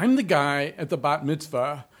realized I'm the guy at the bat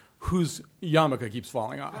mitzvah whose yarmulke keeps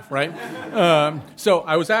falling off. Right. So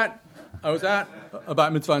I was at a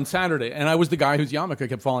bat mitzvah on Saturday, and I was the guy whose yarmulke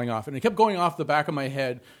kept falling off, and it kept going off the back of my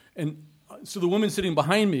head, and so the woman sitting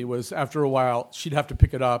behind me was, after a while, she'd have to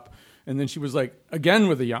pick it up, and then she was like, again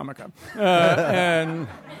with the yarmulke.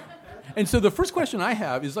 And so the first question I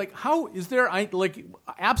have is how is there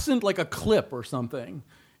absent a clip or something?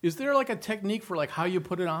 Is there a technique for how you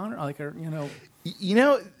put it on,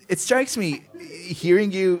 It strikes me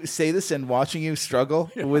hearing you say this and watching you struggle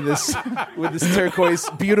with this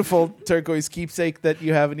beautiful turquoise keepsake that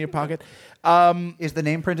you have in your pocket. Is the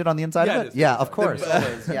name printed on the inside of it? Yeah, of course.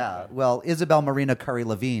 Yeah. Well, Isabel Marina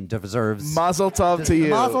Curry-Levine deserves... Mazel tov to you.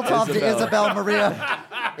 Mazel tov to Isabel Marina.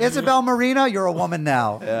 Isabel Marina, you're a woman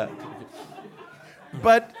now. Yeah.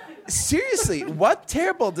 But seriously, what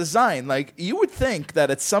terrible design. You would think that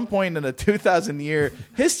at some point in a 2,000-year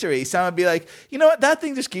history, someone would be like, you know what, that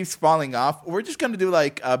thing just keeps falling off. We're just going to do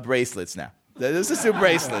bracelets now. Those are some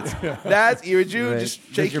bracelets. That's you're a Jew. Right. Just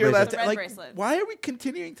Just shake your your left. bracelet. Like, Red bracelet. why are we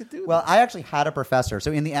continuing to do Well, I actually had a professor.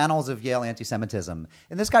 So in the annals of Yale anti-Semitism,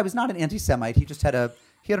 and this guy was not an anti-Semite. He just had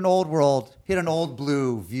an old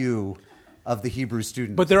blue view of the Hebrew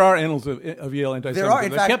student. But there are annals of Yale anti-Semitism. There are,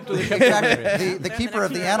 in They fact, kept it. the keeper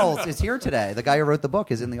of the annals is here today. The guy who wrote the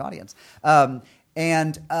book is in the audience.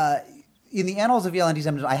 In the annals of Yale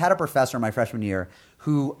anti-Semitism, I had a professor my freshman year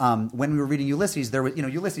who, when we were reading Ulysses,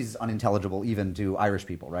 Ulysses is unintelligible even to Irish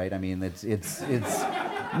people, right? I mean, it's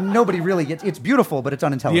nobody really gets. It's beautiful, but it's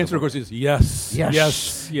unintelligible. The answer, of course, is yes.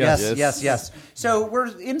 Yes. So we're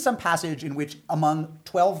in some passage in which, among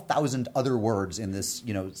 12,000 other words in this,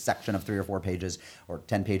 section of 3 or 4 pages or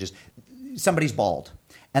 10 pages, somebody's bald.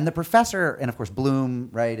 And the professor, and of course Bloom,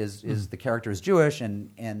 right, is the character is Jewish,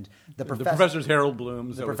 and the professor's Harold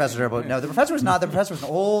Bloom. The professor's Harold Bloom. No, the professor was not. The professor was an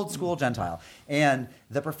old school Gentile, and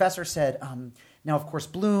the professor said, "Now, of course,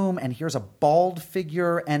 Bloom, and here's a bald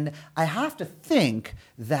figure, and I have to think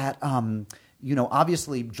that."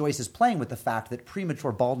 Obviously Joyce is playing with the fact that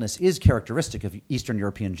premature baldness is characteristic of Eastern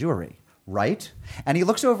European Jewry, right? And he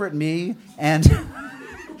looks over at me and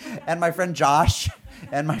and my friend Josh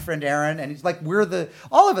and my friend Aaron, and he's like,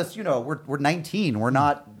 all of us, we're 19,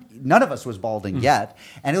 none of us was balding yet.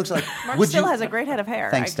 And he looks like, Mark still has a great head of hair.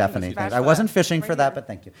 Thanks, Stephanie. Thanks. I wasn't fishing for that, but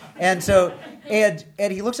thank you. And so, and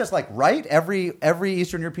he looks at us like, right? Every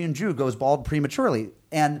Eastern European Jew goes bald prematurely.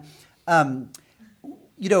 And, so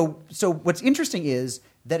what's interesting is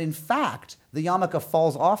that, in fact, the yarmulke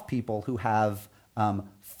falls off people who have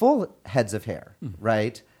full heads of hair,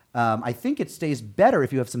 right? I think it stays better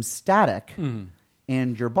if you have some static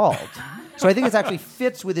and you're bald. So I think it actually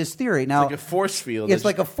fits with his theory. Now, like a force field. It's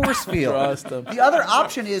like a force field. Draws them. The other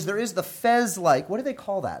option is there is the fez-like. What do they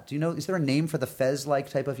call that? Do you know? Is there a name for the fez-like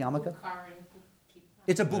type of yarmulke?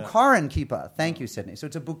 It's a Bukharan kippah. Thank you, Sydney. So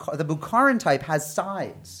it's the Bukharan type has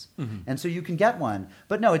sides, and so you can get one.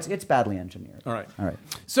 But no, it's badly engineered. All right.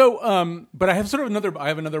 So, but I have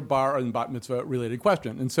another bar and bat mitzvah related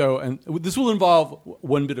question, and this will involve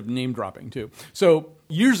one bit of name dropping too. So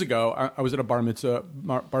years ago, I was at a bar mitzvah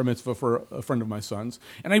for a friend of my son's,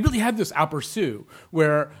 and I really had this aperçu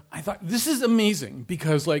where I thought, this is amazing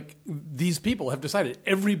because these people have decided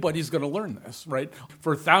everybody's going to learn this, right?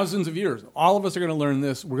 For thousands of years, all of us are going to learn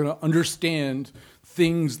this. We're going to understand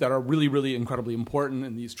things that are really, really incredibly important,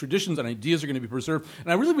 and these traditions and ideas are going to be preserved.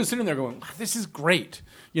 And I really was sitting there going, wow, this is great,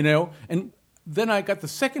 And then I got the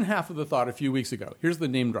second half of the thought a few weeks ago. Here's the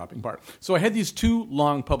name-dropping part. So I had these 2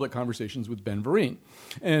 long public conversations with Ben Vereen.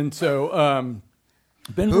 And so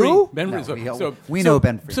Ben Who? Vereen. Ben Vereen. No, we know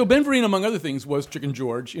Ben Vereen. So Ben Vereen, among other things, was Chicken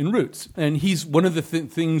George in Roots. And he's one of the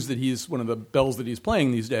things that one of the bells that he's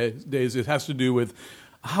playing these days, it has to do with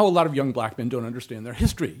how a lot of young black men don't understand their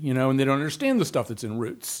history, and they don't understand the stuff that's in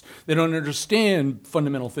Roots. They don't understand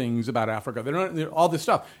fundamental things about Africa. They don't all this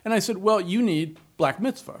stuff. And I said, well, you need Black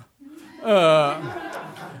Mitzvah.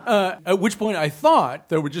 At which point I thought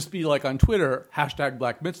there would just be on Twitter,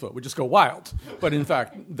 #Black Mitzvah, would just go wild. But in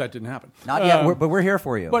fact, that didn't happen. not yet, but we're here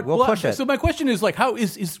for you. We'll push it. So my question is, how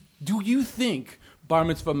do you think bar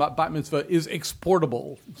mitzvah, bat mitzvah is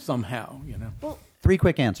exportable somehow? Well, 3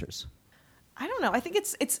 quick answers. I don't know. I think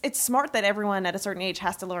it's smart that everyone at a certain age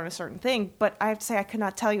has to learn a certain thing, but I have to say I could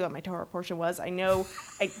not tell you what my Torah portion was. I know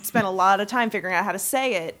I spent a lot of time figuring out how to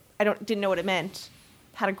say it. I didn't know what it meant.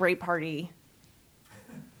 Had a great party.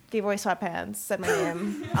 Gave away sweatpants. Said my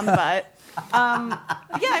name on the butt.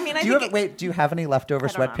 Do you have any leftover I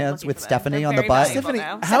don't know. I'm sweatpants looking with for them. Stephanie They're on the very butt? valuable Stephanie,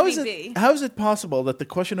 now. how is it possible that the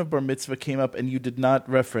question of bar mitzvah came up and you did not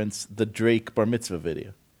reference the Drake bar mitzvah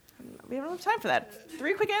video? We don't have time for that.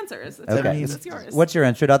 3 quick answers. Okay. It's yours. What's your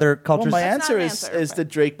answer? Should other cultures? Well, my That's not answer an answer, is but- the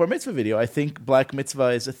Drake bar mitzvah video. I think black mitzvah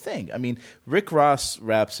is a thing. I mean, Rick Ross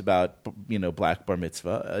raps about black bar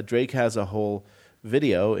mitzvah. Drake has a whole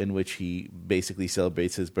video in which he basically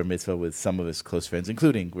celebrates his bar mitzvah with some of his close friends,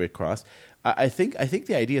 including Rick Ross. I think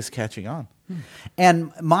the idea is catching on.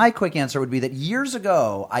 And my quick answer would be that years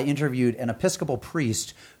ago, I interviewed an Episcopal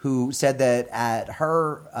priest who said that at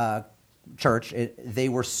her church, they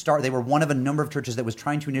were one of a number of churches that was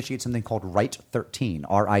trying to initiate something called Rite 13,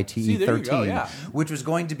 R-I-T-E 13, which was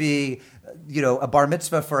going to be, a bar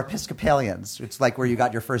mitzvah for Episcopalians. It's like where you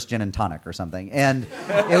got your first gin and tonic or something. And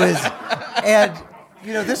it was,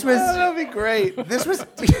 this was... That'd be great. This was...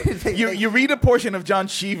 You read a portion of John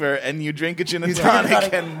Cheever and you drink a gin and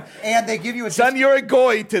tonic and they give you a... Son, you're a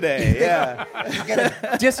goy today. Yeah. You get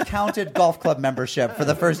a discounted golf club membership for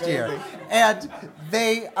the first year. And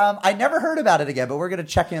I never heard about it again, but we're going to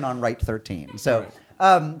check in on Rite 13. So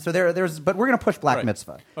But we're going to push Black Right.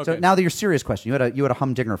 Mitzvah. So Okay. now that your serious question, you had a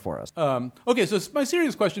humdinger for us. Okay, so my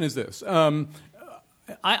serious question is this.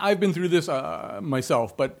 I've been through this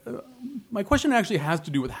myself, but my question actually has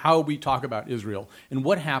to do with how we talk about Israel and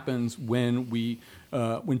what happens when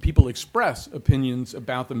people express opinions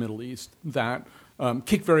about the Middle East that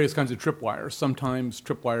kick various kinds of tripwires, sometimes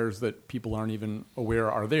tripwires that people aren't even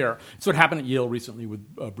aware are there. So it happened at Yale recently with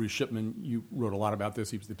Bruce Shipman. You wrote a lot about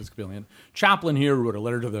this. He was the Episcopalian chaplain here, wrote a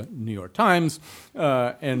letter to the New York Times,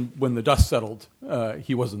 and when the dust settled,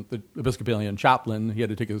 he wasn't the Episcopalian chaplain. He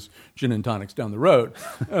had to take his gin and tonics down the road.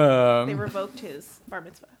 They revoked his bar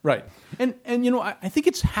mitzvah. Right, and I think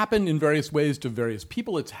it's happened in various ways to various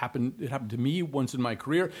people. It happened to me once in my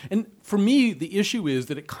career, and for me, the issue is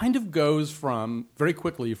that it kind of goes very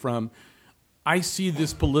quickly from I see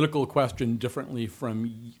this political question differently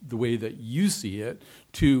from the way that you see it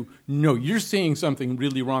to no, you're saying something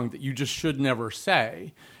really wrong that you just should never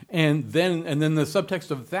say, and then the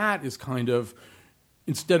subtext of that is kind of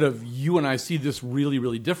instead of you and I see this really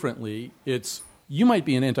really differently, it's you might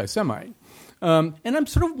be an anti-Semite. And I'm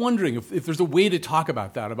sort of wondering if there's a way to talk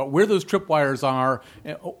about that, about where those tripwires are,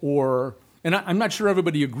 and I'm not sure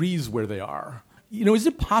everybody agrees where they are. Is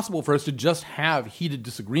it possible for us to just have heated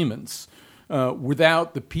disagreements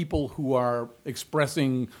without the people who are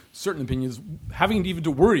expressing certain opinions having even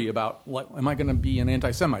to worry about, am I going to be an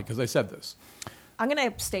anti-Semite because I said this? I'm going to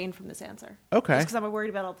abstain from this answer. Okay. Just because I'm worried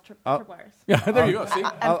about all the tripwires. Yeah, there you go. See?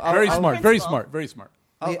 Very smart, very smart.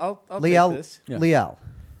 I'll Liel, take this. Yeah.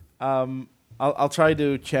 Liel. I'll try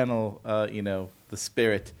to channel, the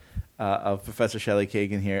spirit of Professor Shelley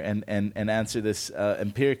Kagan here and answer this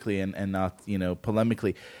empirically and not,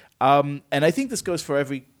 polemically. And I think this goes for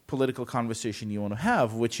every political conversation you want to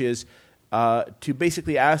have, which is to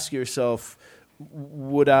basically ask yourself,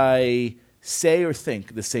 would I say or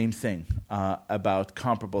think the same thing about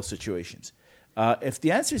comparable situations? If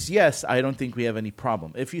the answer is yes, I don't think we have any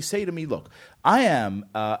problem. If you say to me, look, I am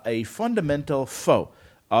a fundamental foe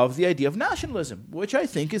of the idea of nationalism, which I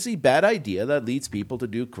think is a bad idea that leads people to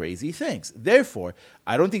do crazy things. Therefore,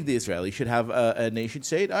 I don't think the Israelis should have a nation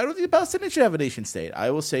state. I don't think the Palestinians should have a nation state. I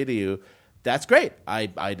will say to you, that's great.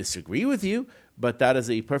 I disagree with you, but that is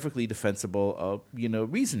a perfectly defensible,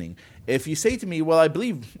 reasoning. If you say to me, well, I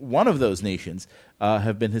believe one of those nations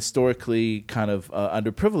have been historically kind of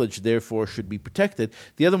underprivileged, therefore should be protected.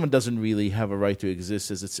 The other one doesn't really have a right to exist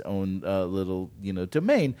as its own little,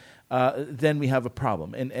 domain. Then we have a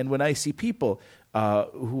problem. And when I see people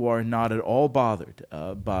who are not at all bothered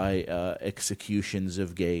by executions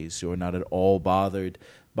of gays, who are not at all bothered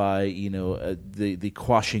by the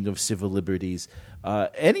quashing of civil liberties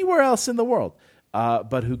anywhere else in the world,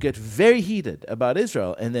 but who get very heated about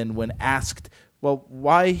Israel, and then when asked, well,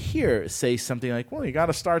 why here, say something like, well, you got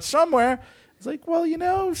to start somewhere. It's like,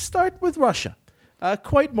 well, start with Russia.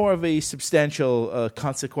 Quite more of a substantial,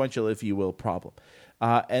 consequential, if you will, problem.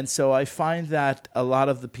 And so I find that a lot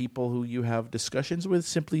of the people who you have discussions with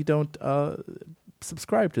simply don't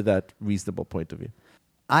subscribe to that reasonable point of view.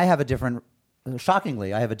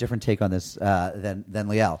 Shockingly, I have a different take on this than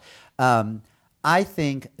Liel. I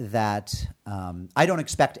think that I don't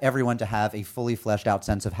expect everyone to have a fully fleshed out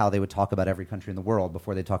sense of how they would talk about every country in the world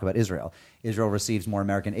before they talk about Israel. Israel receives more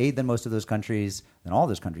American aid than most of those countries, than all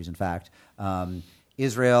those countries, in fact.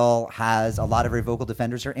 Israel has a lot of very vocal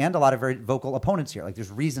defenders here and a lot of very vocal opponents here. Like, there's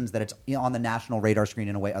reasons that it's on the national radar screen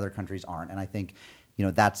in a way other countries aren't, and I think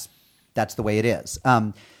that's the way it is.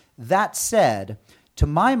 That said, to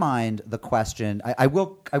my mind, the question I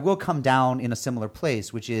will come down in a similar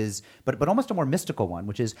place, which is, but almost a more mystical one,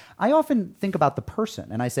 which is, I often think about the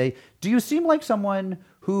person and I say, do you seem like someone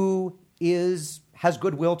who has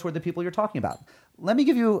goodwill toward the people you're talking about? Let me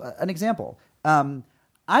give you an example.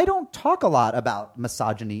 I don't talk a lot about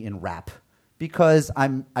misogyny in rap because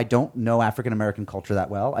I don't know African American culture that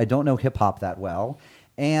well. I don't know hip hop that well.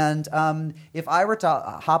 And if I were to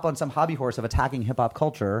hop on some hobby horse of attacking hip-hop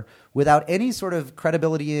culture without any sort of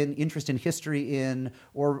credibility in, interest in history in,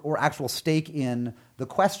 or actual stake in the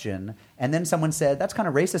question, and then someone said, that's kind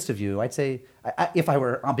of racist of you, I'd say, if I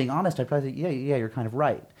were being honest, I'd probably say, yeah, you're kind of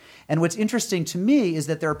right. And what's interesting to me is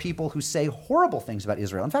that there are people who say horrible things about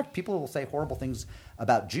Israel. In fact, people will say horrible things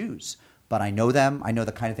about Jews. But I know them. I know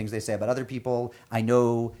the kind of things they say about other people. I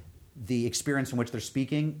know the experience in which they're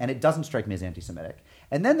speaking, and it doesn't strike me as anti-Semitic.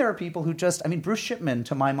 And then there are people who Bruce Shipman,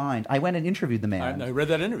 to my mind, I went and interviewed the man. I read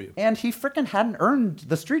that interview. And he frickin' hadn't earned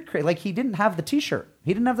the street cred. Like, he didn't have the T-shirt.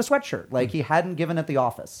 He didn't have the sweatshirt. Like, he hadn't given it the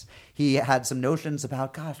office. He had some notions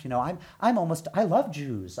about, gosh, I love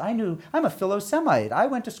Jews. I'm a Philo-Semite. I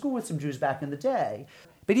went to school with some Jews back in the day.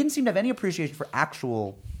 But he didn't seem to have any appreciation for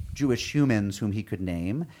actual Jewish humans whom he could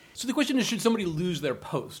name. So the question is, should somebody lose their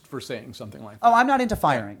post for saying something like that? Oh, I'm not into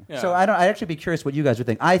firing. Yeah. So I'd actually be curious what you guys would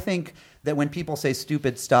think. I think that when people say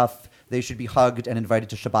stupid stuff, they should be hugged and invited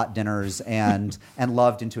to Shabbat dinners and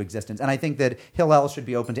loved into existence. And I think that Hillel should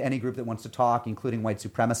be open to any group that wants to talk, including white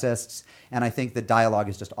supremacists. And I think that dialogue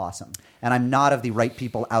is just awesome. And I'm not of the write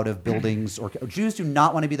people out of buildings. Or Jews do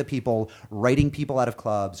not want to be the people writing people out of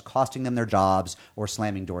clubs, costing them their jobs, or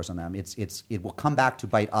slamming doors on them. It will come back to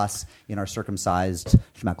bite us in our circumcised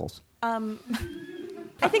schmeckles.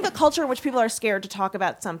 I think a culture in which people are scared to talk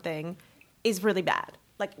about something is really bad.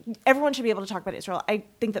 Like, everyone should be able to talk about Israel. I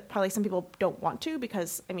think that probably some people don't want to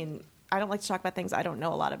because, I mean, I don't like to talk about things I don't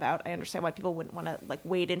know a lot about. I understand why people wouldn't want to, like,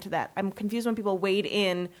 wade into that. I'm confused when people wade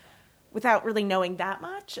in without really knowing that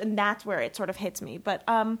much, and that's where it sort of hits me. But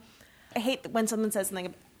I hate when someone says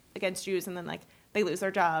something against Jews and then, like, they lose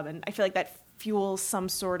their job, and I feel like that fuels some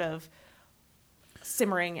sort of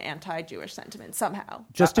simmering anti-Jewish sentiment somehow.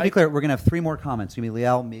 Just to be clear, we're going to have 3 more comments. It's going to be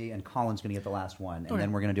Liel, me, and Colin's going to get the last one. And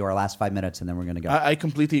then we're going to do our last 5 minutes, and then we're going to go. I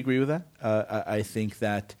completely agree with that. I think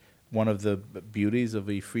that one of the beauties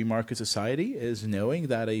of a free market society is knowing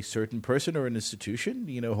that a certain person or an institution,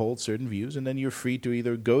 holds certain views, and then you're free to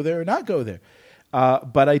either go there or not go there.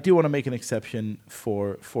 But I do want to make an exception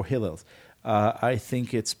for Hillel's. I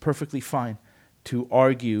think it's perfectly fine to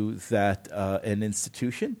argue that an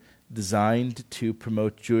institution designed to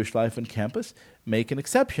promote Jewish life on campus make an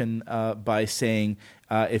exception by saying,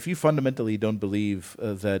 if you fundamentally don't believe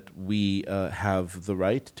that we have the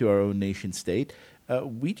right to our own nation state,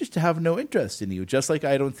 we just have no interest in you. Just like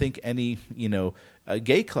I don't think any, a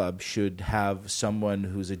gay club should have someone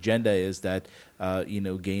whose agenda is that,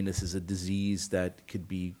 gayness is a disease that could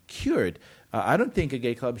be cured. I don't think a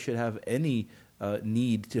gay club should have any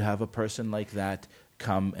need to have a person like that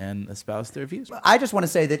come and espouse their views. I just want to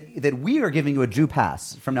say that we are giving you a Jew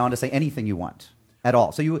pass from now on to say anything you want at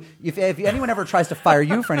all. So if anyone ever tries to fire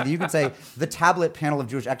you for anything, you can say, the Tablet panel of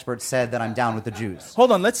Jewish experts said that I'm down with the Jews.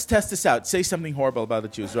 Hold on, let's test this out. Say something horrible about the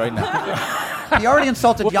Jews right now. He already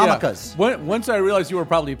insulted yarmulkes. Yeah. Once I realized you were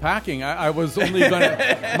probably packing, I was only going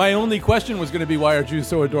to... My only question was going to be, why are Jews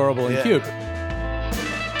so adorable and cute?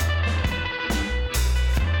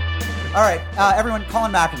 All right, everyone,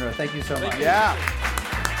 Colin McEnroe, thank you so much. Yeah.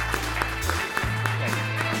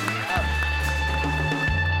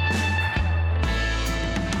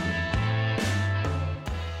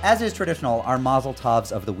 As is traditional, our Mazel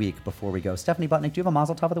Tovs of the week before we go. Stephanie Butnick, do you have a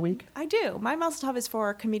Mazel Tov of the week? I do. My Mazel Tov is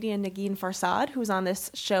for comedian Negin Farsad, who was on this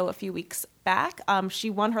show a few weeks back. She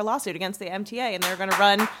won her lawsuit against the MTA, and they're going to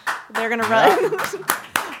run her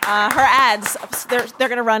ads. They're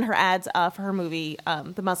going to run her ads for her movie.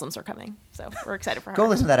 The Muslims Are Coming. So we're excited for her. Go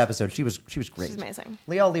listen to that episode. She was great. She's amazing.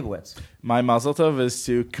 Liel Leibovitz. My Mazel Tov is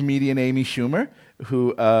to comedian Amy Schumer,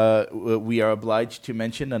 who we are obliged to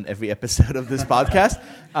mention on every episode of this podcast,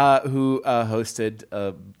 who hosted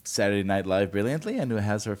Saturday Night Live brilliantly and who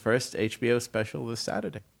has her first HBO special this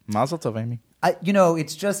Saturday. Mazel Tov, Amy.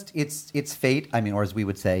 It's fate. I mean, or as we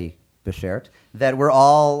would say, beshert, that we're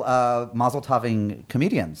all Mazel Toving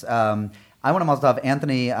comedians. I want to Mazel Tov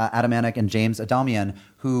Anthony Adamanek and James Adomian,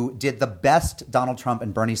 who did the best Donald Trump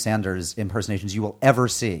and Bernie Sanders impersonations you will ever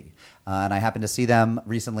see. And I happened to see them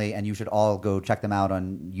recently, and you should all go check them out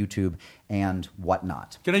on YouTube and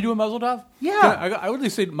whatnot. Can I do a Mazel Tov? Yeah. I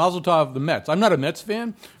would say Mazel Tov the Mets. I'm not a Mets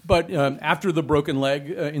fan, but after the broken leg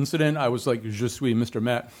incident, I was like, je suis Mr.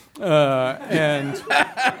 Met.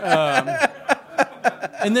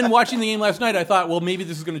 And then watching the game last night, I thought, well, maybe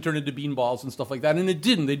this is going to turn into beanballs and stuff like that. And it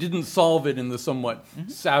didn't. They didn't solve it in the somewhat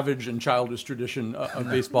savage and childish tradition of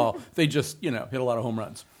baseball. They just, hit a lot of home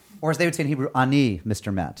runs. Or as they would say in Hebrew, ani,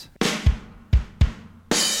 Mr. Met.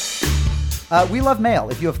 We love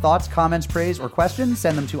mail. If you have thoughts, comments, praise, or questions,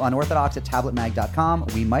 send them to unorthodox@tabletmag.com.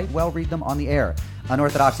 We might well read them on the air.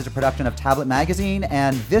 Unorthodox is a production of Tablet Magazine,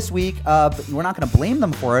 and this week, we're not going to blame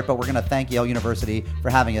them for it, but we're going to thank Yale University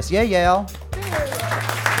for having us. Yay, Yale!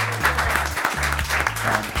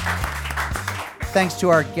 Thanks to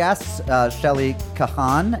our guests, Shelley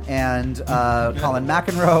Kahan and Colin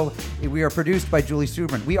McEnroe. We are produced by Julie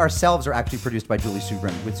Subrin. We ourselves are actually produced by Julie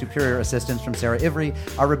Subrin, with superior assistance from Sarah Ivry.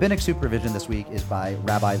 Our rabbinic supervision this week is by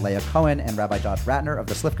Rabbi Leah Cohen and Rabbi Josh Ratner of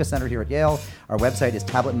the Slifka Center here at Yale. Our website is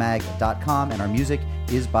tabletmag.com, and our music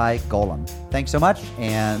is by Golem. Thanks so much,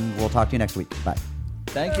 and we'll talk to you next week. Bye.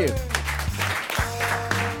 Thank you.